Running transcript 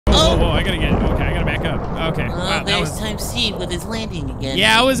Whoa, whoa, I gotta get it. Okay, I gotta back up. Okay, wow, that was... Time Steve with his landing again.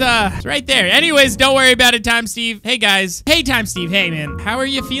 Yeah, I was, it's right there. Anyways, don't worry about it, Time Steve. Hey, guys. Hey, Time Steve. Hey, man. How are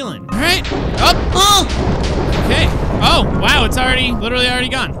you feeling? All right. Oh! Okay. Oh, wow, it's literally already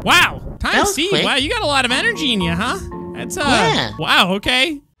gone. Wow. Time Steve, quick. Wow, you got a lot of energy in you, huh? That's, yeah. Wow,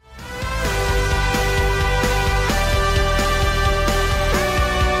 okay.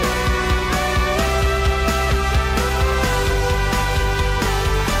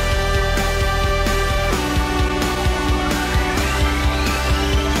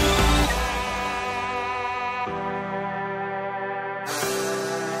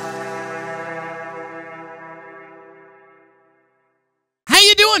 How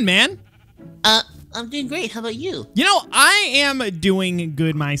you doing, man? I'm doing great. How about you? You know, I am doing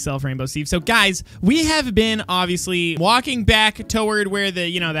good myself, Rainbow Steve. So, guys, we have been obviously walking back toward where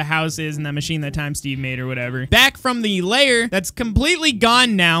the, the house is and that machine that Time Steve made or whatever. Back from the lair that's completely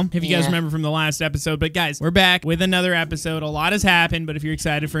gone now, if you guys remember from the last episode. But, guys, we're back with another episode. A lot has happened, but if you're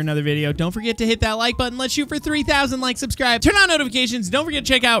excited for another video, don't forget to hit that like button. Let's shoot for 3,000 likes, subscribe, turn on notifications. Don't forget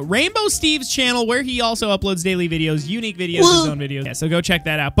to check out Rainbow Steve's channel where he also uploads daily videos, unique videos, his own videos. Yeah, so go check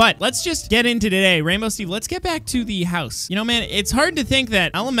that out. But let's just get into today. Rainbow Steve, let's get back to the house. You know, man, it's hard to think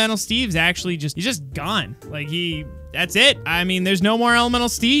that Elemental Steve's actually he's just gone. Like, that's it. I mean, there's no more Elemental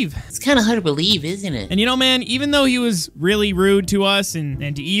Steve. It's kind of hard to believe, isn't it? And you know, man, even though he was really rude to us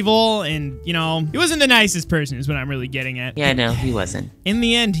and evil and, he wasn't the nicest person is what I'm really getting at. Yeah, no, he wasn't. In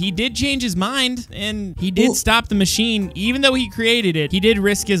the end, he did change his mind and he did stop the machine. Even though he created it, he did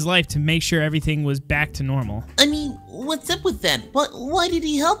risk his life to make sure everything was back to normal. I mean, what's up with that? Why did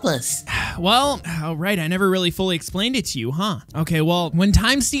he help us? Well, oh, right, I never really fully explained it to you, huh? Okay, well, when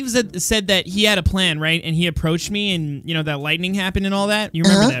Time Steve said that he had a plan, right, and he approached me and, that lightning happened and all that, you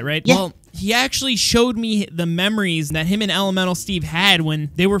remember that, right? Yeah. Well, he actually showed me the memories that him and Elemental Steve had when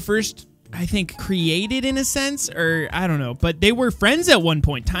they were first, I think, created in a sense, or I don't know, but they were friends at one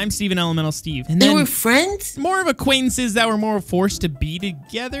point, Time Steve and Elemental Steve. And they were friends? More of acquaintances that were more forced to be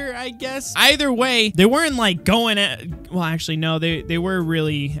together, I guess. Either way, they weren't like going at, well, actually, no, they were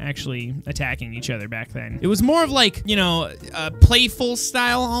really actually attacking each other back then. It was more of like, a playful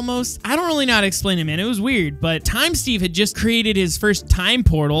style almost. I don't really know how to explain it, man. It was weird, but Time Steve had just created his first time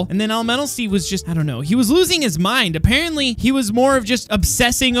portal, and then Elemental Steve was just, I don't know, he was losing his mind. Apparently, he was more of just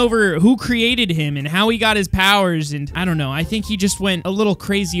obsessing over who created him and how he got his powers, and I don't know, I think he just went a little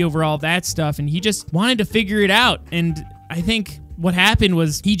crazy over all that stuff and he just wanted to figure it out. And I think what happened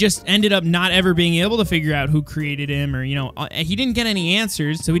was he just ended up not ever being able to figure out who created him, or, he didn't get any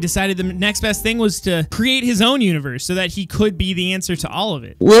answers. So he decided the next best thing was to create his own universe so that he could be the answer to all of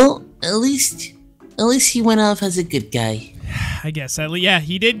it. Well, at least he went off as a good guy. I guess, yeah,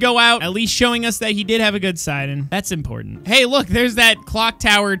 he did go out, at least showing us that he did have a good side, and that's important. Hey, look, there's that clock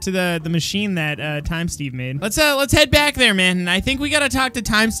tower to the machine that Time Steve made. Let's head back there, man, and I think we gotta talk to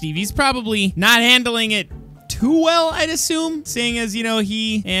Time Steve. He's probably not handling it too well, I'd assume, seeing as,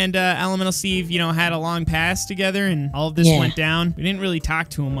 he and Elemental Steve, had a long past together and all of this went down. We didn't really talk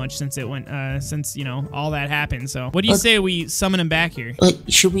to him much since it went, all that happened. So what do you say we summon him back here?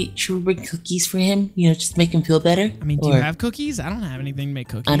 Should we bring cookies for him? Just make him feel better? I mean, do you have cookies? I don't have anything to make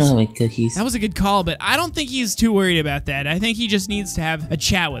cookies. I don't make cookies. That was a good call, but I don't think he's too worried about that. I think he just needs to have a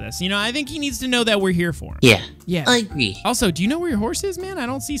chat with us. I think he needs to know that we're here for him. Yeah. Yeah. I agree. Also, do you know where your horse is, man? I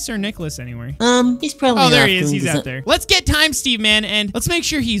don't see Sir Nicholas anywhere. He's probably there he is. He's out there. Let's get Time Steve, man, and let's make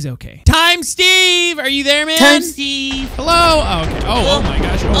sure he's okay. Time Steve! Are you there, man? Time Steve! Hello? Oh, okay. Oh my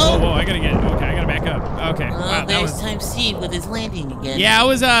gosh. Whoa, I gotta get it. Okay, I gotta back up. Okay. Wow, that was... Time Steve with his landing again. Yeah, I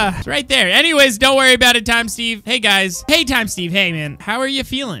was, it's right there. Anyways, don't worry about it, Time Steve. Hey, guys. Hey, Time Steve. Hey, man. How are you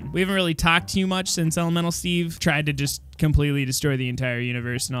feeling? We haven't really talked to you much since Elemental Steve tried to just completely destroy the entire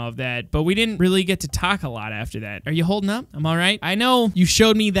universe and all of that, but we didn't really get to talk a lot after that. Are you holding up? I'm all right. I know you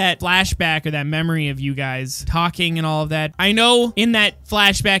showed me that flashback or that memory of you guys talking and all of that. I know in that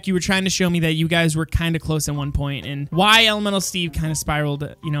flashback you were trying to show me that you guys were kind of close at one point and why Elemental Steve kind of spiraled,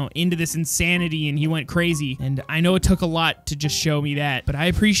 into this insanity and he went crazy. And I know it took a lot to just show me that, but I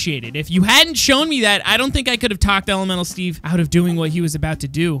appreciate it. If you hadn't shown me that, I don't think I could have talked Elemental Steve out of doing what he was about to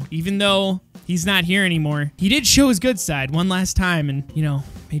do, even though he's not here anymore. He did show his good side one last time and,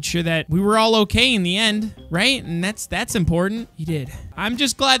 made sure that we were all okay in the end, right? And that's important. He did. I'm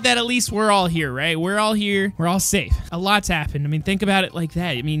just glad that at least we're all here, right? We're all here. We're all safe. A lot's happened. I mean, think about it like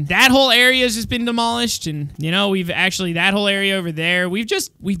that. I mean, that whole area has just been demolished and, we've actually, that whole area over there,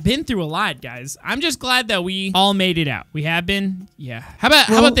 we've been through a lot, guys. I'm just glad that we all made it out. We have been. Yeah. How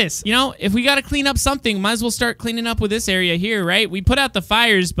about this? If we got to clean up something, might as well start cleaning up with this area here, right? We put out the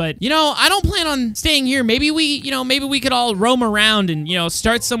fires, but, I don't plan on staying here. Maybe we could all roam around and,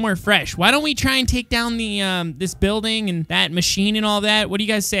 start start somewhere fresh. Why don't we try and take down the this building and that machine and all that? What do you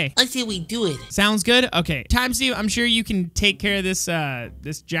guys say? I say we do it. Sounds good. Okay, Time Steve, I'm sure you can take care of this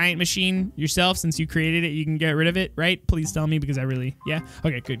this giant machine yourself since you created it. You can get rid of it, right? Please tell me because I really, yeah.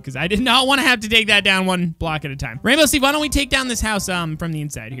 Okay, good, because I did not want to have to take that down one block at a time. Rainbow Steve, why don't we take down this house from the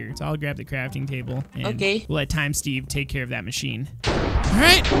inside here? So I'll grab the crafting table and okay. We'll let Time Steve take care of that machine. All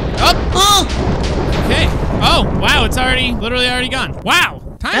right. Oh. Okay. Oh, wow, it's literally already gone.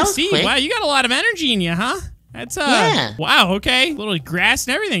 Wow. Time Steve, quick. wow, you got a lot of energy in you, huh? That's yeah. Wow, okay. Little grass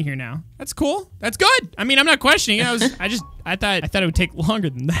and everything here now. That's cool. That's good. I mean, I'm not questioning it. I thought it would take longer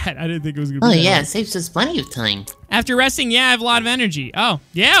than that. I didn't think it was gonna be that yeah, it saves us plenty of time. After resting, yeah, I have a lot of energy. Oh,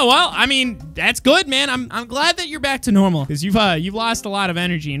 yeah, well, I mean, that's good, man. I'm glad that you're back to normal because you've lost a lot of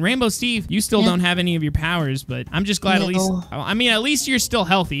energy. And Rainbow Steve, you still don't have any of your powers, but I'm just glad at least you're still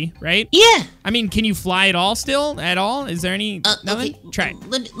healthy, right? Yeah. I mean, can you fly at all still? At all? Is there any nothing? Okay. Try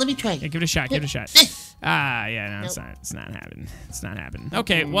it. Let me try. Yeah, give it a shot. Give it a shot. Yeah, no, it's not happening. It's not happening.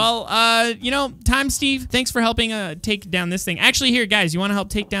 Okay, well, you know, Time Steve, thanks for helping take down this thing. Actually, here, guys, you want to help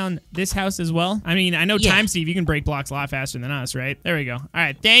take down this house as well? I mean, I know Time Steve, you can break blocks a lot faster than us, right? There we go. All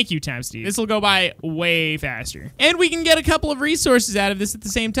right, thank you, Time Steve. This will go by way faster. And we can get a couple of resources out of this at the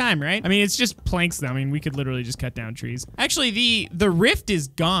same time, right? I mean, it's just planks, though. I mean, we could literally just cut down trees. Actually, the rift is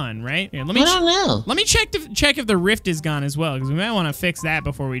gone, right? Here, I don't know. Let me check if the rift is gone as well, because we might want to fix that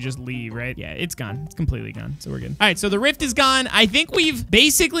before we just leave, right? Yeah, it's gone. It's completely gone, so we're good. All right, so the rift is gone. I think we've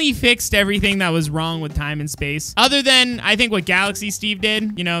basically fixed everything that was wrong with time and space, other than, I think, what Galaxy Steve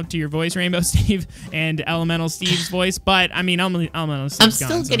did, you know, to your voice, Rainbow Steve, and Elemental Steve's voice, but, I mean, Elemental Steve's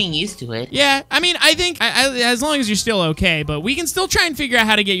gone. I'm still getting used to it. Yeah, I mean, I think, as long as you're still okay, but we can still try and figure out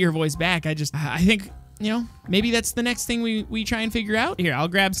how to get your voice back. I think, you know, maybe that's the next thing we try and figure out. Here, I'll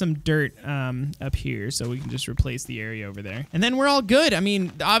grab some dirt up here so we can just replace the area over there. And then we're all good. I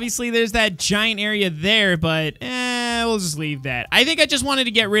mean, obviously there's that giant area there, but we'll just leave that. I think I just wanted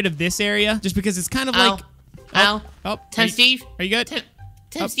to get rid of this area just because it's kind of like... Ow. Time Steve? Are you good?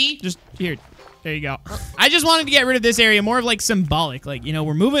 Time Steve? Just here. There you go. I just wanted to get rid of this area, more of like symbolic. Like, you know,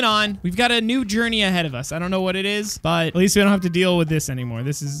 we're moving on. We've got a new journey ahead of us. I don't know what it is, but at least we don't have to deal with this anymore.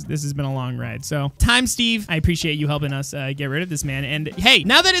 This has been a long ride. So, Time Steve, I appreciate you helping us get rid of this man. And hey,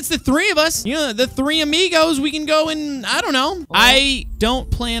 now that it's the three of us, you know, the three amigos, we can go and, I don't know. I don't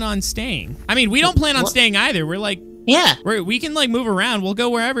plan on staying. I mean, we don't plan on staying either. We're like, yeah. We can like move around. We'll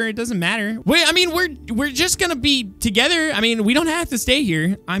go wherever. It doesn't matter. We're just gonna be together. I mean, we don't have to stay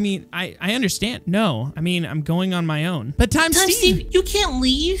here. I mean, I understand. No, I mean, I'm going on my own. But Time Steve, you can't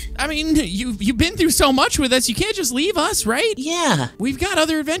leave. I mean, you've been through so much with us. You can't just leave us, right? Yeah. We've got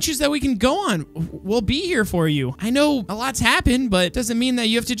other adventures that we can go on. We'll be here for you. I know a lot's happened, but it doesn't mean that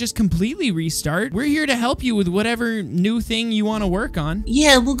you have to just completely restart. We're here to help you with whatever new thing you want to work on.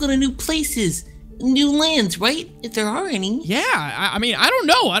 Yeah, we'll go to new places. New lands, right? If there are any. Yeah, I mean, I don't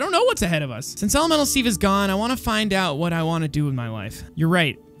know. I don't know what's ahead of us. Since Elemental Steve is gone, I want to find out what I want to do with my life. You're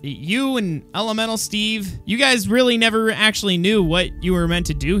right. You and Elemental Steve, you guys really never actually knew what you were meant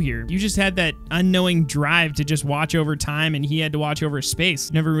to do here. You just had that unknowing drive to just watch over time, and he had to watch over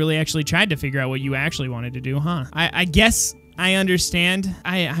space. Never really actually tried to figure out what you actually wanted to do, huh? I guess I understand.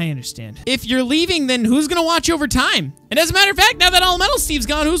 I understand. If you're leaving, then who's gonna watch over time? And as a matter of fact, now that Elemental Steve's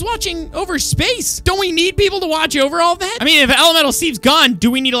gone, who's watching over space? Don't we need people to watch over all that? I mean, if Elemental Steve's gone, do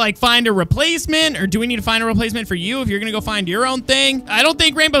we need to like find a replacement, or do we need to find a replacement for you if you're gonna go find your own thing? I don't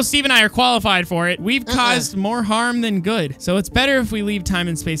think Rainbow Steve and I are qualified for it. We've caused more harm than good. So it's better if we leave time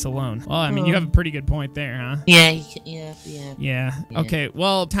and space alone. Well, I mean, you have a pretty good point there, huh? Yeah. Okay,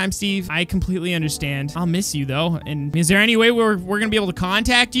 well, Time Steve, I completely understand. I'll miss you though. And is there any way we're gonna be able to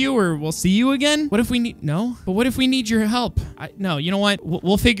contact you, or we'll see you again? What if we need, no? But what if we need your help? No, you know what?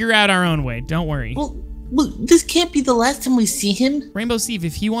 We'll figure out our own way. Don't worry. Well, look, this can't be the last time we see him. Rainbow Steve,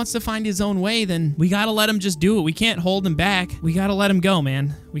 if he wants to find his own way, then we gotta let him just do it. We can't hold him back. We gotta let him go,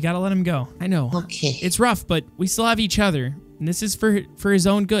 man. We gotta let him go. I know. Okay. It's rough, but we still have each other. And this is for his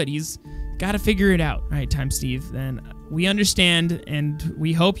own good. He's gotta figure it out. All right, Time Steve, then we understand, and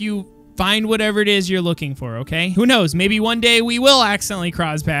we hope you find whatever it is you're looking for, okay? Who knows? Maybe one day we will accidentally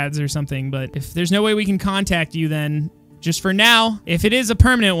cross paths or something, but if there's no way we can contact you, then just for now, if it is a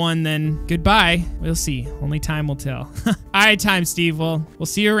permanent one, then goodbye. We'll see. Only time will tell. All right, Time Steve. Well, we'll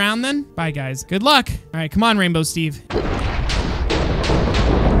see you around then. Bye, guys. Good luck. All right, come on, Rainbow Steve.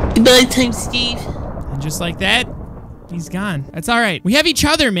 Goodbye, Time Steve. And just like that, he's gone. That's all right. We have each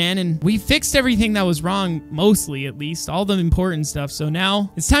other, man, and we fixed everything that was wrong, mostly at least, all the important stuff. So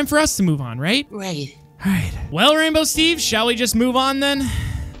now it's time for us to move on, right? Right. All right. Well, Rainbow Steve, shall we just move on then?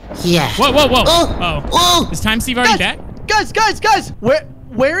 Yeah. Whoa. Oh. Is Time Steve already back? Guys!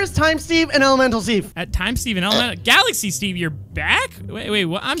 where is Time Steve and Elemental Steve? At Time Steve and Elemental Galaxy Steve, you're back? Wait,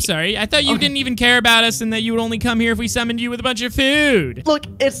 what? I'm sorry. I thought you didn't even care about us and that you would only come here if we summoned you with a bunch of food. Look,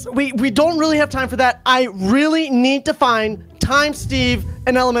 we don't really have time for that. I really need to find Time Steve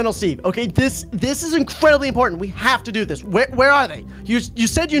and Elemental Steve. Okay, this is incredibly important. We have to do this. Where are they? You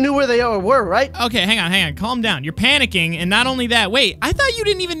said you knew where they were, right? Okay, hang on. Calm down. You're panicking, and not only that, wait, I thought you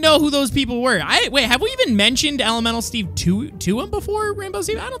didn't even know who those people were. Wait, have we even mentioned Elemental Steve to him before, Rainbow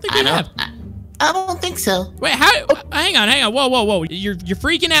Steve? I don't think we have. I don't think so. Wait, hang on. Whoa. You're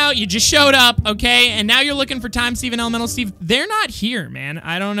freaking out. You just showed up, okay? And now you're looking for Time Steve and Elemental Steve. They're not here, man.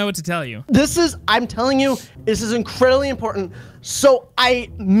 I don't know what to tell you. I'm telling you, this is incredibly important. So I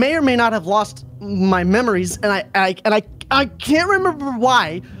may or may not have lost my memories, and I can't remember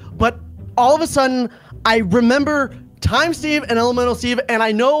why, but all of a sudden I remember Time Steve and Elemental Steve, and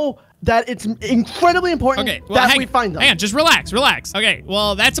I know that it's incredibly important that we find them. Hang on, just relax. Okay,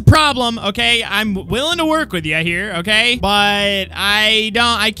 well, that's a problem, okay? I'm willing to work with you here, okay? But I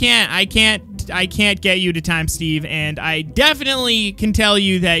can't get you to Time Steve, and I definitely can tell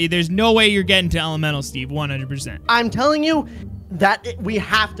you that there's no way you're getting to Elemental Steve 100%. I'm telling you that we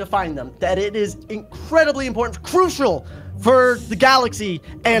have to find them, that it is incredibly important, crucial for the galaxy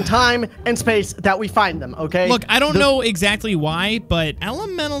and time and space that we find them, okay? Look, I don't know exactly why, but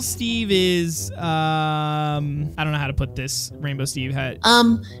Elemental Steve is, I don't know how to put this, Rainbow Steve.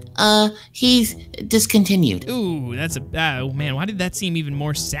 He's discontinued. Ooh, that's oh man, why did that seem even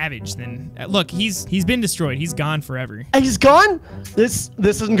more savage than, look, he's been destroyed. He's gone forever. He's gone? This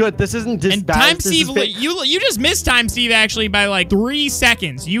isn't good. This isn't just bad. Time Steve, you just missed Time Steve actually by like 3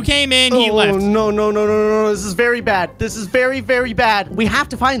 seconds. You came in, he left. No. This is very bad. This is very, very bad. We have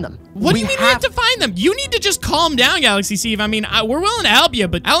to find them. What do you mean we have to find them? You need to just calm down, Galaxy Steve. I mean, we're willing to help you,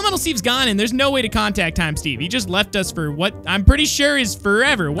 but Elemental Steve's gone, and there's no way to contact Time Steve. He just left us for what I'm pretty sure is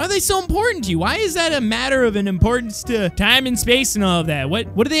forever. Why are they so important to you? Why is that a matter of an importance to time and space and all of that?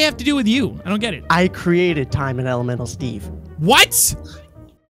 What do they have to do with you? I don't get it. I created Time and Elemental Steve. What?